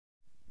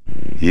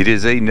It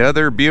is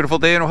another beautiful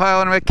day in Ohio,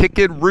 and I'm at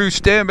KickIn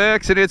Roost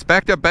MX, and it's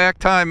back-to-back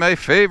time, my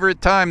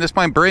favorite time. This is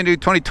my brand new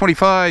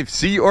 2025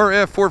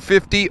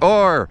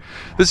 CRF450R.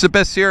 This is the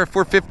best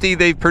CRF450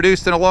 they've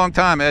produced in a long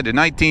time. I had a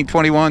 19,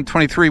 21,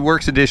 23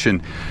 Works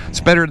Edition.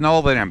 It's better than all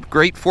of them.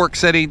 Great fork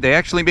setting. They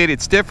actually made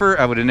it stiffer.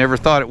 I would have never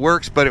thought it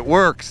works, but it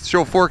works.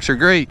 Show forks are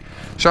great.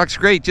 Shock's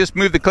great. Just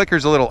move the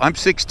clickers a little. I'm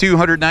 6'2",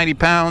 190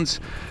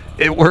 pounds.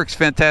 It works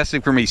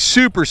fantastic for me.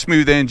 Super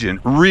smooth engine,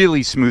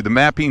 really smooth. The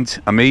mapping's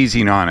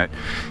amazing on it.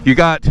 You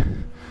got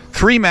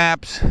 3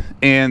 maps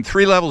and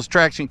 3 levels of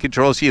traction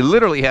control, so you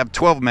literally have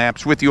 12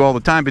 maps with you all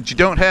the time, but you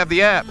don't have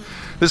the app.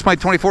 This is my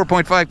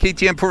 24.5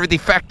 KTM 450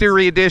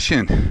 Factory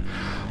Edition.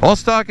 All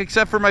stock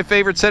except for my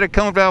favorite set of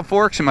cone valve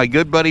forks, and my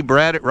good buddy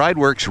Brad at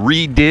Rideworks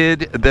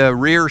redid the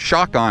rear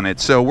shock on it.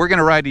 So we're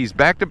gonna ride these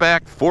back to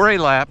back for a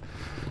lap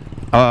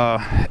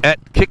at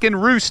KickIn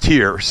Roost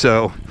here.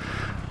 So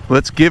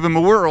let's give him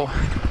a whirl.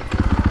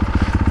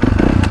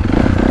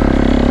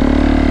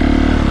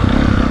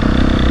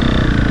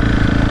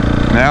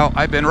 Now,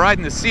 I've been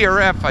riding the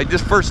CRF.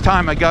 This first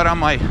time I got on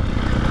my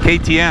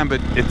KTM,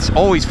 but it's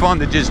always fun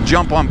to just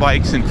jump on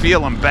bikes and feel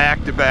them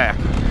back to back,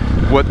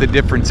 what the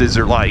differences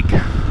are like.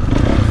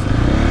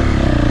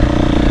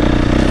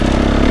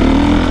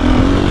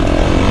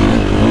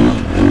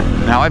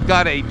 Now, I've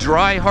got a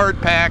dry hard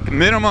pack,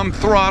 minimum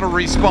throttle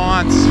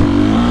response,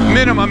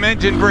 minimum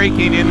engine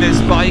braking in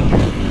this bike.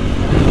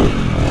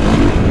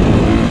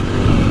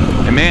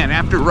 And man,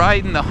 after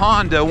riding the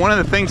Honda, one of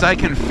the things I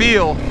can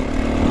feel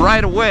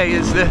right away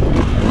is that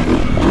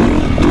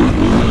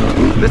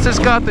this has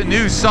got the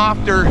new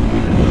softer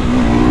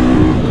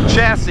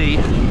chassis,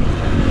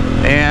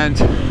 and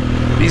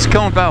these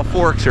cone valve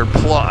forks are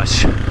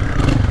plush.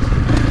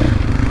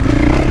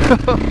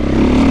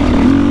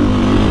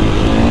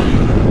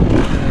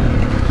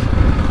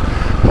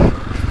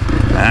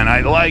 And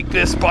I like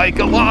this bike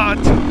a lot.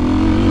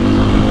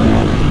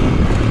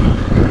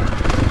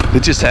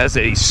 It just has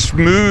a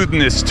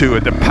smoothness to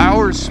it. The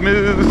power's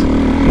smooth.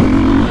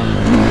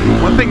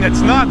 One thing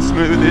that's not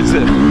smooth is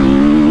the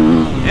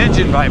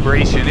engine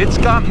vibration. It's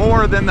got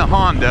more than the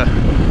Honda,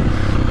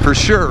 for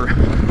sure.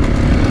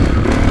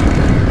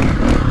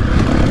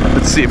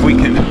 Let's see if we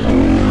can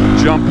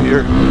jump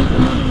here.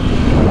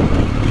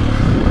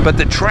 But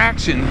the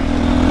traction,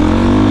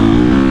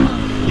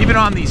 even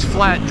on these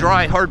flat,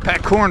 dry, hard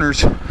pack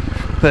corners,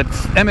 that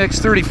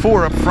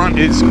MX-34 up front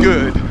is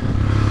good.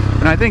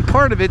 And I think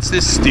part of it's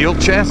this steel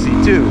chassis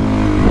too.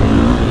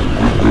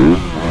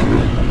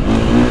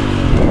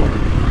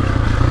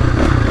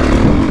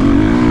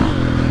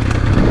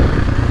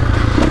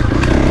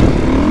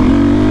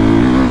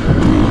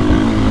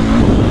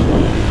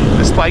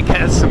 This bike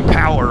has some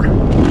power.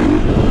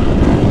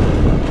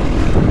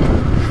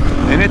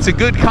 And it's a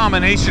good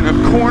combination of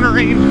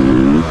cornering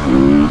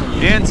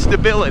and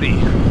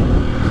stability.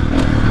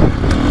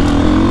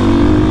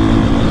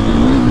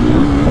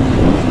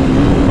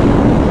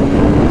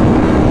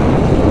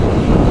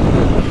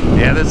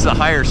 Yeah, this is a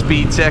higher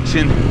speed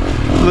section,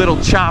 a little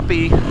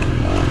choppy,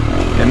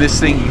 and this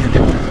thing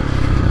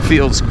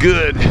feels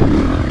good.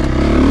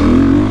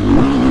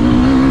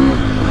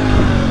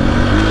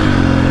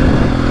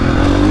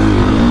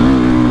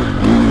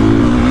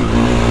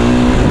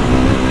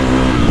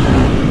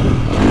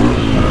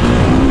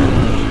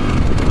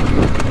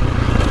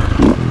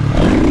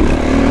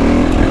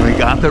 And we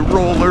got the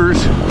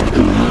rollers.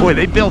 Boy,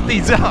 they built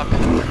these up.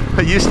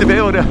 I used to be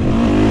able to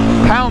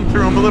pound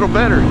through them a little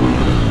better.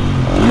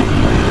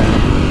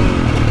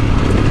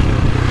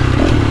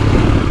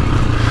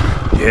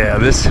 Yeah,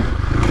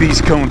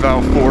 these cone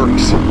valve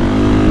forks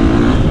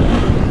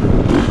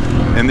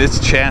and this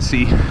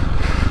chassis,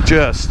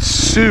 just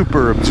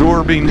super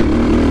absorbing.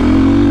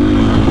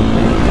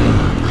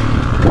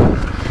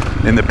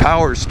 And the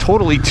power is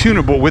totally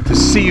tunable with the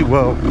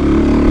CWO.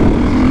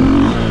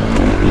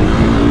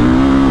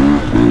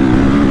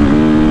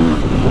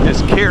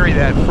 Just carry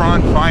that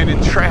front, finding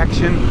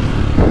traction.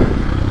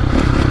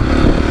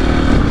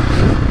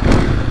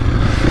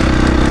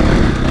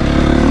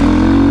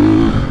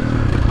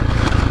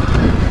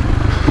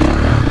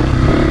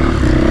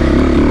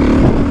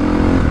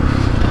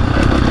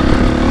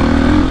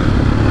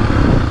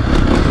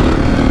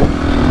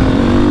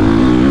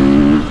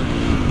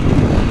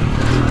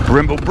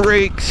 Brembo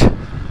brakes.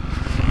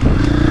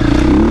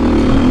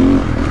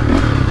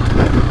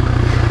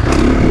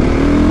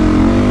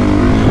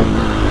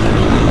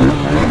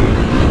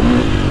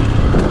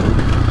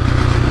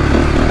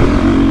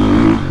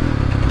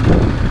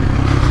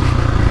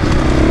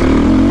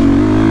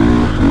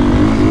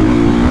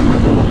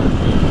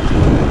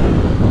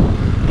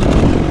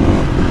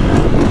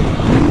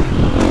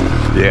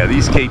 Yeah,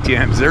 these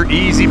KTMs, they're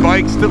easy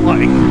bikes to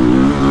like.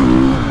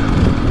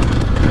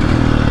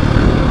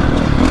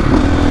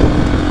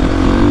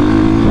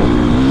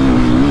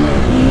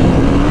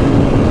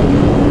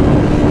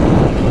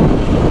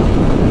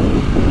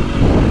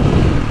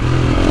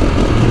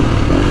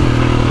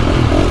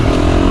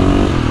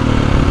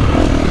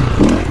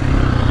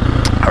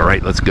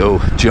 Let's go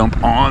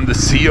jump on the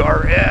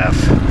CRF.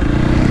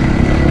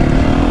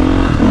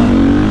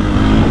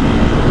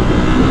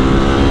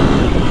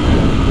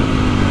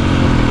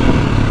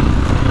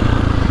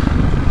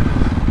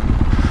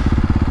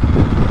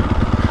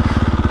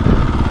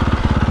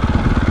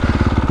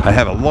 I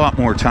have a lot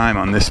more time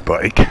on this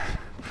bike.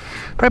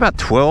 Probably about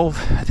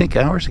 12, I think,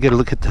 hours. I gotta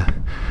look at the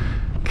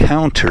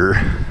counter.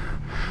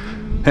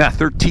 Yeah,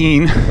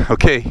 13.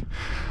 Okay,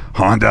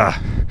 Honda,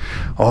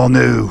 all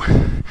new,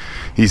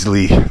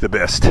 easily the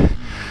best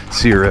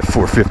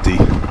CRF450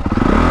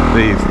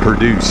 they've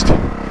produced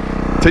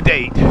to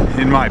date,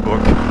 in my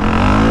book.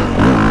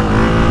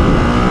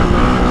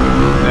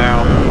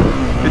 Now,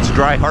 it's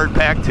dry hard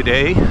pack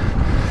today,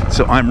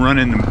 so I'm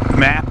running the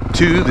map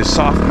 2, the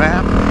soft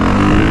map.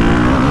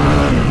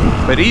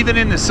 But even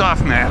in the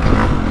soft map,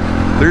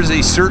 there's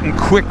a certain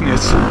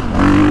quickness,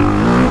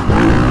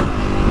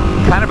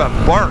 kind of a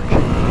bark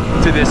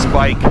to this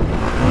bike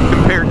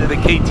compared to the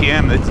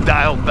KTM that's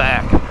dialed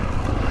back.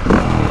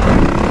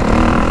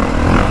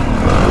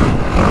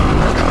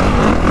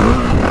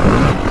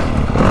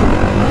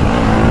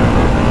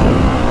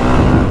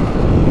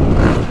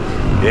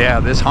 Yeah,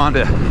 this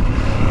Honda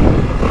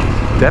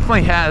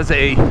definitely has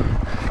a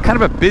kind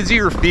of a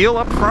busier feel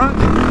up front.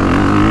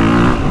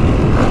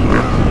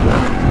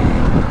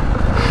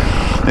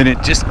 And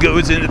it just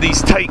goes into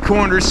these tight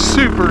corners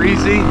super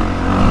easy.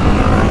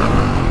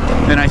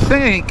 And I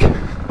think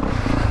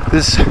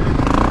this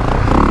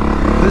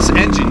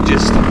engine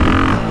just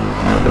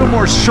a little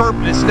more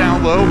sharpness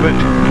down low, but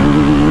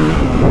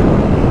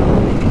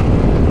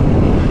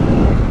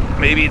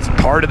maybe it's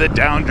part of the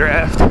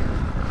downdraft.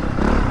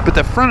 But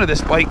the front of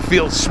this bike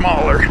feels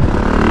smaller.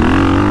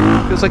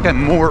 Feels like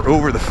I'm more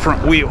over the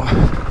front wheel.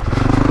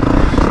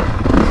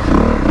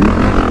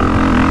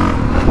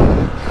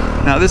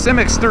 Now this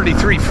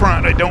MX-33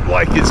 front I don't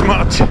like as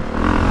much. I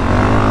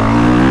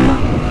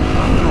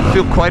don't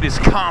feel quite as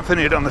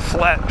confident on the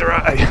flat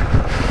dry.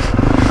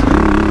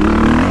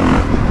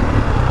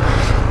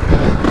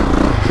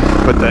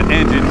 But the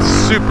engine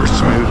is super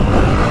smooth.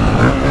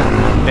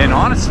 And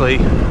honestly,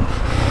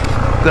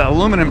 the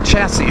aluminum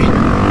chassis,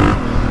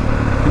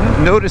 I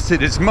didn't notice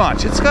it as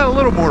much. It's got a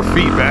little more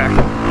feedback.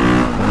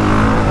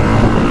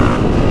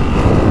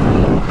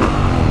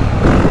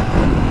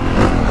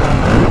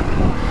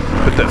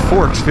 But the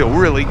forks feel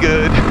really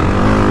good.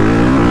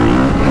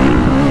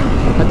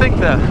 I think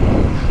the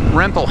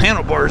rental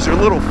handlebars are a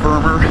little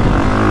firmer.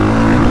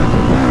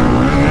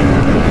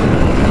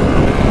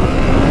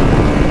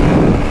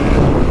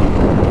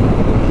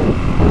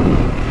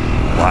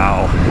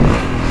 Wow.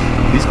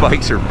 These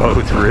bikes are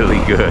both really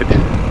good.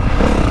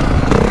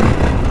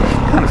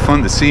 Kind of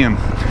fun to see them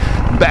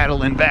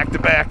battling back to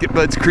back at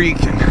Budds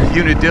Creek and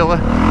Unadilla.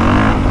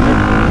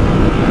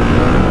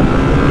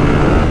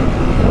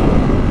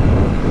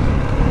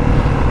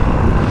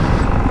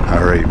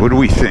 All right, what do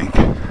we think?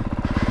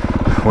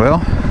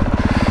 Well,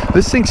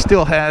 this thing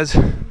still has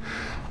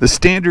the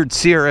standard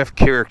CRF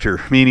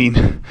character,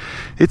 meaning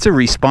it's a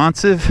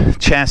responsive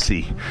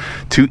chassis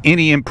to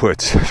any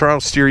inputs,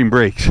 throttle, steering,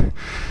 brakes.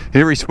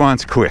 It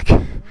responds quick.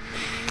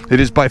 It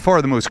is by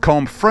far the most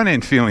calm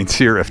front-end feeling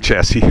CRF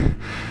chassis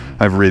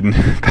I've ridden.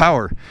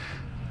 Power,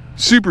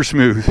 super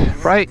smooth,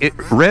 right? It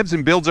revs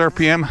and builds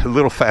RPM a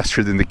little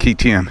faster than the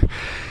KTM.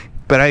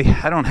 But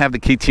I don't have the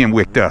KTM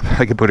wicked up.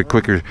 I could put a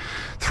quicker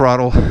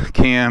throttle,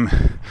 cam,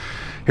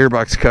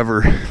 airbox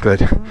cover, but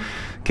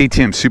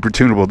KTM super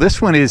tunable.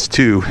 This one is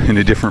too in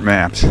the different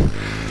maps.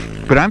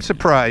 But I'm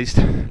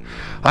surprised.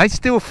 I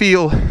still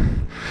feel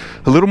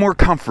a little more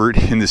comfort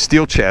in the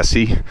steel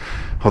chassis,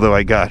 although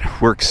I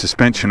got work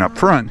suspension up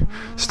front,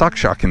 stock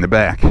shock in the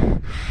back.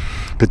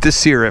 But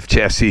this CRF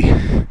chassis,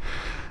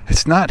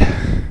 it's not,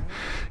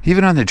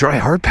 even on the dry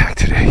hard pack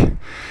today,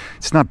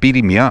 it's not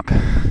beating me up.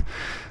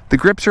 The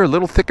grips are a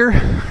little thicker.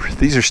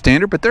 These are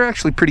standard, but they're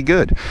actually pretty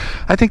good.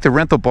 I think the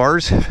rental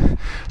bars, a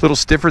little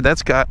stiffer.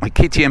 That's got, my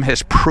KTM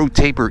has Pro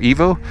Taper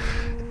Evo,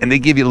 and they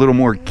give you a little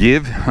more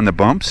give on the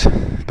bumps.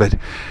 But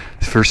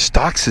for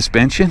stock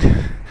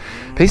suspension,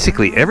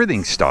 basically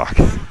everything's stock.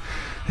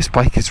 This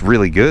bike is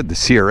really good, the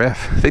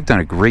CRF. They've done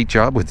a great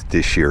job with it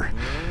this year.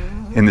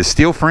 In the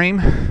steel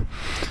frame,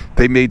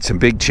 they made some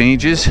big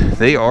changes.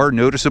 They are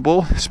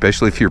noticeable,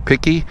 especially if you're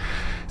picky.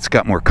 It's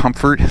got more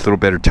comfort, a little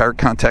better tire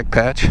contact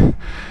patch.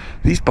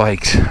 These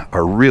bikes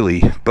are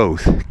really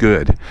both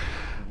good.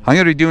 I'm going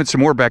to be doing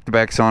some more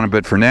back-to-backs on them,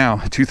 but for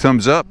now, 2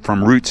 thumbs up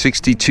from Route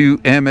 62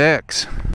 MX.